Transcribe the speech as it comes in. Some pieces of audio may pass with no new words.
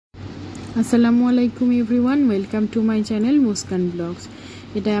আসসালামু আলাইকুম everyone, welcome to my channel Muskan blogs.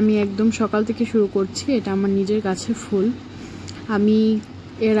 এটা আমি একদম সকাল থেকে শুরু করছি। এটা আমার নিজের গাছের ফুল। আমি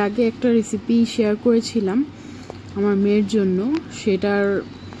এর আগে একটা রেসিপি শেয়ার করেছিলাম আমার মেয়ের জন্য, সেটার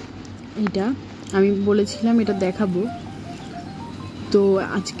এটা আমি বলেছিলাম এটা দেখাবো। তো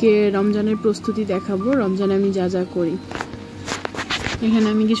আজকে রমজানের প্রস্তুতি দেখাবো, রমজানে আমি যা যা করি। এখানে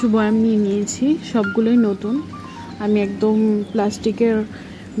আমি কিছু বয়াম নিয়ে নিয়েছি, সবগুলোই নতুন। আমি একদম প্লাস্টিকের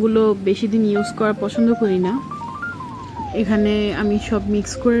গুলো বেশি দিন ইউজ করা পছন্দ করি না। এখানে আমি সব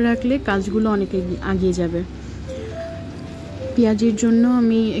মিক্স করে রাখলে কাজগুলো অনেক এগিয়ে যাবে। পেঁয়াজের জন্য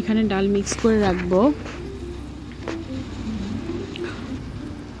আমি এখানে ডাল মিক্স করে রাখবো।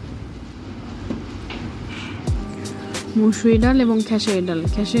 মুসুরি ডাল এবং খেসারি ডাল।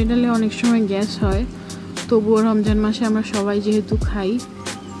 খেসারি ডালে অনেক সময় গ্যাস হয়, তবুও রমজান মাসে আমরা সবাই যেহেতু খাই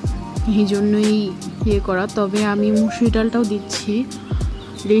এই জন্যই করা। তবে আমি মুসুরি ডালটাও দিচ্ছি,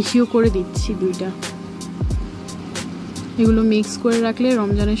 রেশিও করে দিচ্ছি দুইটা। এগুলো মিক্স করে রাখলে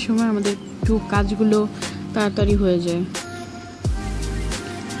রমজানের সময় আমাদের একটু কাজগুলো তাড়াতাড়ি হয়ে যায়।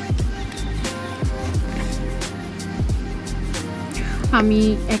 আমি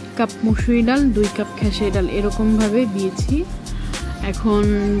 1 কাপ মুসুরি ডাল, 2 কাপ খেসারি ডাল এরকমভাবে দিয়েছি। এখন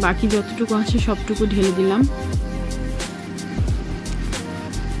বাকি যতটুকু আছে সবটুকু ঢেলে দিলাম।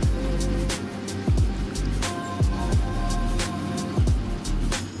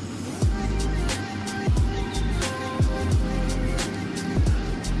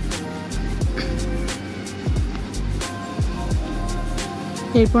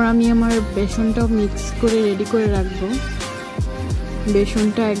 এরপর আমি আমার বেসনটাও মিক্স করে রেডি করে রাখবো।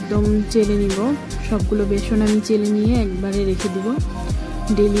 বেসনটা একদম চেলে নিব, সবগুলো বেসন আমি চেলে নিয়ে একবারে রেখে দিব।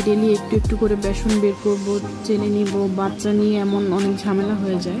 ডেলি একটু একটু করে বেসন বের করব, চেলে নিব। বাচ্চা নিয়ে এমন অনেক ঝামেলা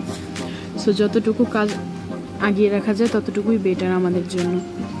হয়ে যায়, সো যতটুকু কাজ আগিয়ে রাখা যায় ততটুকুই বেটার আমাদের জন্য।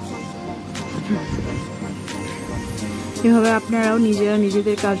 এভাবে আপনারাও নিজেরা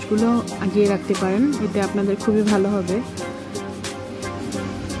নিজেদের কাজগুলো আগিয়ে রাখতে পারেন, এতে আপনাদের খুবই ভালো হবে।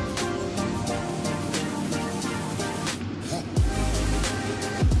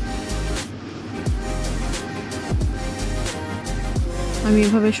 আমি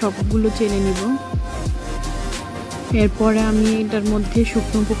এভাবে সবগুলো চেলে নিব। এরপরে আমি এটার মধ্যে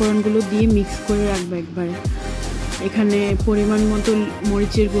শুকনো উপকরণগুলো দিয়ে মিক্স করে রাখবো একবারে। এখানে পরিমাণ মতো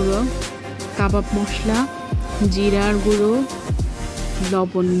মরিচের গুঁড়ো, কাবাব মশলা, জিরার গুঁড়ো,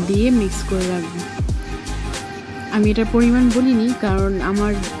 লবণ দিয়ে মিক্স করে রাখবো। আমি এটার পরিমাণ বলিনি, কারণ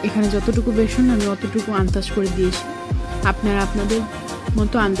আমার এখানে যতটুকু বেসন আমি অতটুকু আন্দাজ করে দিয়েছি। আপনারা আপনাদের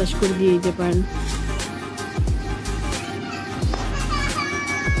মতো আন্দাজ করে দিয়ে দিতে পারেন।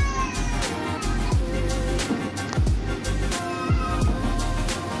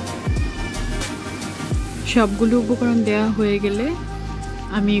 সবগুলো উপকরণ দেওয়া হয়ে গেলে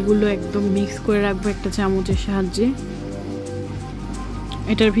আমি এগুলো একদম মিক্স করে রাখবো একটা চামচের সাহায্যে।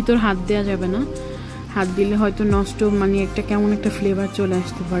 এটার ভিতর হাত দেওয়া যাবে না, হাত দিলে হয়তো নষ্ট, মানে একটা কেমন একটা ফ্লেভার চলে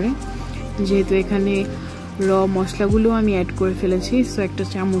আসতে পারে। যেহেতু এখানে র মশলাগুলো আমি অ্যাড করে ফেলেছি, সো একটা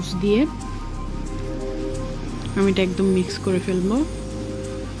চামচ দিয়ে আমি এটা একদম মিক্স করে ফেলবো।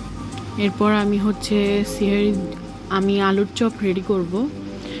 এরপর আমি আমি আলুর চপ রেডি করব।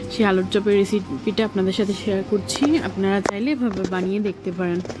 সেই আলুর চপের রেসিপিটা আপনাদের সাথে শেয়ার করছি, আপনারা চাইলে এভাবে বানিয়ে দেখতে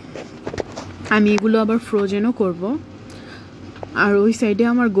পারেন। আমি এগুলো আবার ফ্রোজেনও করব। আর ওই সাইডে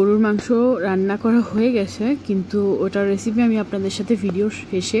আমার গরুর মাংস রান্না করা হয়ে গেছে, কিন্তু ওটার রেসিপি আমি আপনাদের সাথে ভিডিও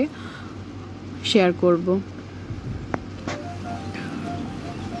শেষে শেয়ার করব।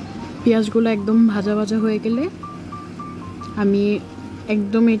 পেঁয়াজগুলো একদম ভাজা ভাজা হয়ে গেলে আমি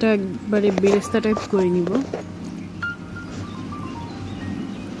একদম এটা একবারে বেরেস্তা টাইপ করে নিব।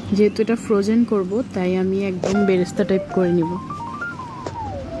 যেহেতু এটা ফ্রোজেন করব, তাই আমি একদম বেরেস্তা টাইপ করে নিব।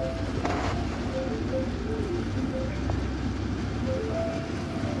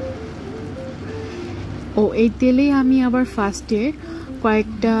 এই তেলেই আমি আবার ফার্স্টে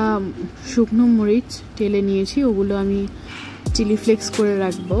কয়েকটা শুকনো মরিচ টেলে নিয়েছি, ওগুলো আমি চিলি ফ্লেক্স করে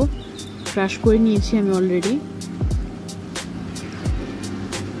রাখবো। ক্রাশ করে নিয়েছি আমি অলরেডি।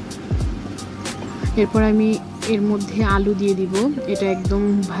 এরপর আমি এর মধ্যে আলু দিয়ে দিব। এটা একদম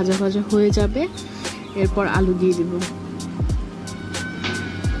ভাজা ভাজা হয়ে যাবে, এরপর আলু দিয়ে দিব।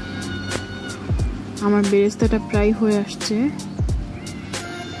 আমার বেরেস্তাটা প্রায় হয়ে আসছে।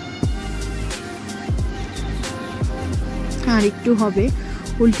 আর একটু হবে,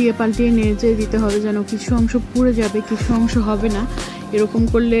 উল্টিয়ে পাল্টিয়ে নেড়ে দিতে হবে, যেন কিছু অংশ পুড়ে যাবে, কিছু অংশ হবে না। এরকম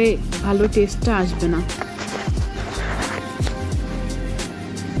করলে ভালো টেস্টটা আসবে না।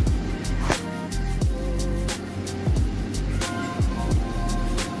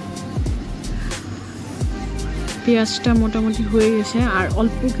 পেঁয়াজটা মোটামুটি হয়ে গেছে, আর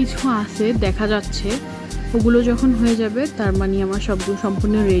অল্প কিছু আছে দেখা যাচ্ছে। ওগুলো যখন হয়ে যাবে তার মানে আমার সবগুলো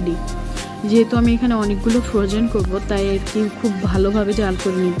সম্পূর্ণ রেডি। যেহেতু আমি এখানে অনেকগুলো ফ্রোজেন করব, তাই আর কি খুব ভালোভাবে জাল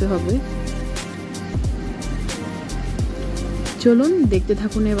করে নিতে হবে। চলুন দেখতে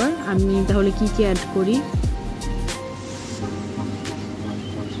থাকুন এবার আমি তাহলে কি কি অ্যাড করি।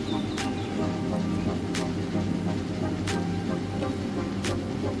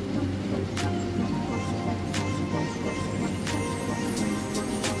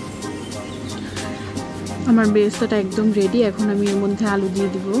 আমার বেরেস্তাটা একদম রেডি। এখন আমি এর মধ্যে আলু দিয়ে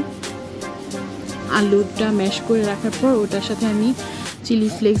দিব। আলুটা ম্যাশ করে রাখার পর ওটার সাথে আমি চিলি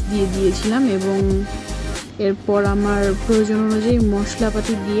ফ্লেক্স দিয়ে দিয়েছিলাম, এবং এরপর আমার প্রয়োজন অনুযায়ী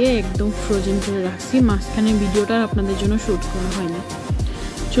মশলাপাতি দিয়ে একদম ফ্রোজেন করে রাখছি। মাঝখানে ভিডিওটা আপনাদের জন্য শ্যুট করা হয় না।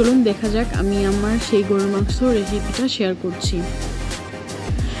 চলুন দেখা যাক আমি আমার সেই গরুর মাংস রেসিপিটা শেয়ার করছি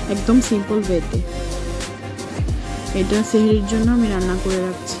একদম সিম্পল ওয়েতে। এটা সেহরির জন্য আমি রান্না করে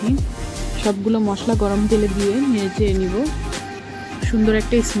রাখছি। সবগুলো মশলা গরম তেলে দিয়ে নেড়ে নিব সুন্দর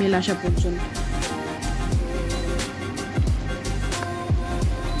একটা স্মেল আসা পর্যন্ত।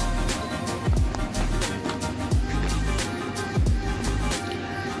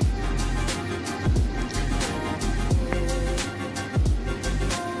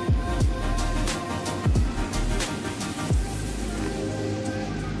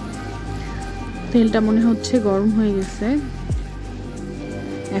 তেলটা মনে হচ্ছে গরম হয়ে গেছে।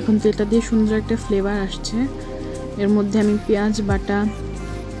 এখন তেলটা দিয়ে সুন্দর একটা ফ্লেভার আসছে। এর মধ্যে আমি পেঁয়াজ বাটা,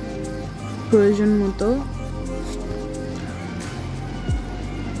 প্রয়োজন মতো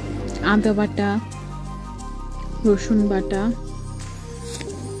আদা বাটা, রসুন বাটা,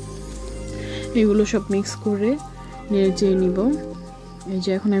 এগুলো সব মিক্স করে নেড়ে নিব। এই যে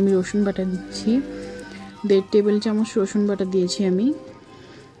এখন আমি রসুন বাটা দিচ্ছি। 1.5 টেবিল চামচ রসুন বাটা দিয়েছি আমি।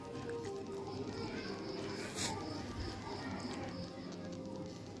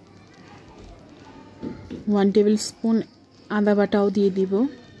 ওয়ান টেবিল স্পুন আদা বাটাও দিয়ে দিব।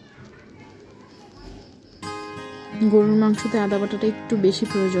 গরুর মাংসতে আদা বাটাটা একটু বেশি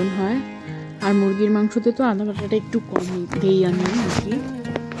প্রয়োজন হয়, আর মুরগির মাংসতে তো আদা বাটাটা একটু কম দিই আমি আর কি।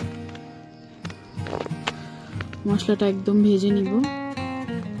 মশলাটা একদম ভেজে নিব,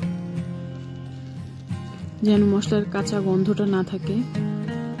 যেন মশলার কাঁচা গন্ধটা না থাকে।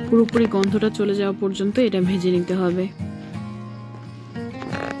 পুরোপুরি গন্ধটা চলে যাওয়া পর্যন্ত এটা ভেজে নিতে হবে।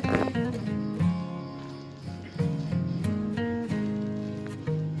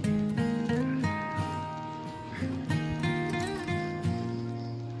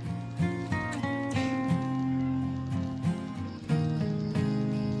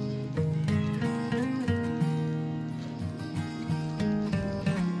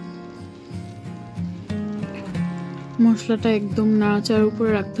 মশলাটা একদম নাড়াচাড়ার উপরে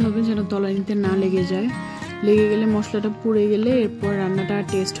রাখতে হবে যেন তলানিতে না লেগে যায়। লেগে গেলে মশলাটা পুড়ে গেলে এরপর রান্নাটা আর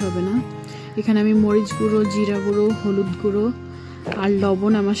টেস্ট হবে না। এখানে আমি মরিচ গুঁড়ো, জিরা গুঁড়ো, হলুদ গুঁড়ো আর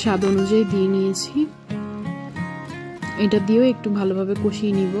লবণ আমার স্বাদ অনুযায়ী দিয়ে নিয়েছি। এটা দিয়েও একটু ভালোভাবে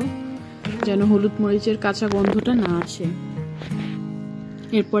কষিয়ে নিব যেন হলুদ মরিচের কাঁচা গন্ধটা না আসে।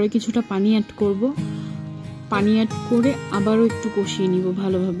 এরপরে কিছুটা পানি অ্যাড করব। পানি অ্যাড করে আবারও একটু কষিয়ে নিব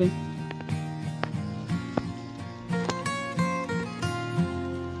ভালোভাবে।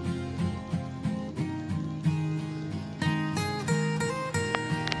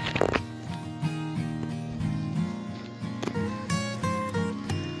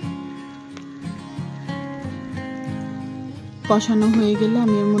 কষানো হয়ে গেলে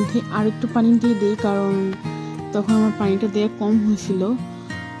আমি এর মধ্যে আর একটু পানি দিয়ে দিই, কারণ তখন আমার পানিটা দেওয়া কম হয়েছিল।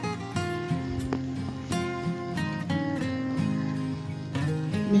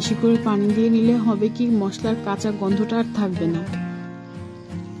 বেশি করে পানি দিয়ে নিলে হবে কি মশলার কাঁচা গন্ধটা আর থাকবে না।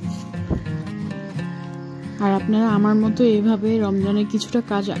 আর আপনারা আমার মতো এভাবে রমজানের কিছুটা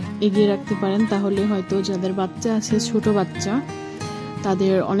কাজ এগিয়ে রাখতে পারেন, তাহলে হয়তো যাদের বাচ্চা আছে, ছোট বাচ্চা,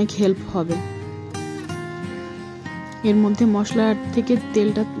 তাদের অনেক হেল্প হবে। এর মধ্যে মশলার থেকে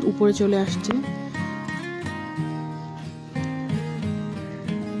তেলটা উপরে চলে আসছে।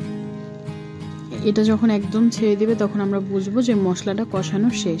 এটা যখন একদম ছেড়ে দেবে তখন আমরা বুঝবো যে মশলাটা কষানো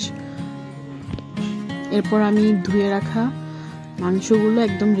শেষ। এরপর আমি ধুয়ে রাখা মাংসগুলো,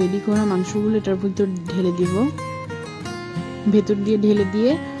 একদম রেডি করা মাংসগুলো এটার ভিতর ঢেলে দিব। ভেতর দিয়ে ঢেলে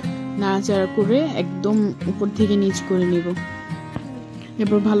দিয়ে নাড়াচাড়া করে একদম উপর থেকে নিচ করে নেব।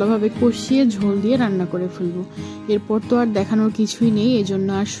 এরপর ভালোভাবে কষিয়ে ঝোল দিয়ে রান্না করে ফেলবো। এরপর তো আর দেখানোর কিছুই নেই, এজন্য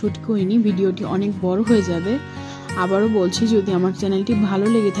আর শুট করিনি, ভিডিওটি অনেক বড় হয়ে যাবে। আবারও বলছি, যদি আমার চ্যানেলটি ভালো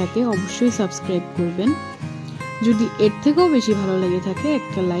লেগে থাকে অবশ্যই সাবস্ক্রাইব করবেন। যদি এর থেকেও বেশি ভালো লেগে থাকে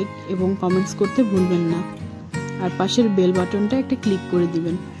একটা লাইক এবং কমেন্টস করতে ভুলবেন না, আর পাশের বেল বাটনটা একটা ক্লিক করে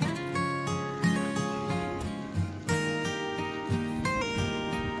দিবেন।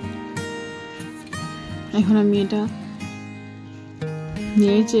 এখন আমি এটা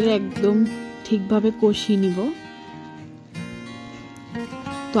নেড়ে চেড়ে একদম ঠিকভাবে কষিয়ে নিব।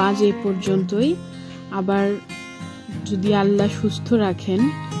 তো আজ এই পর্যন্তই। আবার যদি আল্লাহ সুস্থ রাখেন,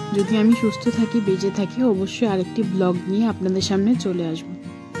 যদি আমি সুস্থ থাকি, বেঁচে থাকি, অবশ্যই আরেকটি ব্লগ নিয়ে আপনাদের সামনে চলে আসব।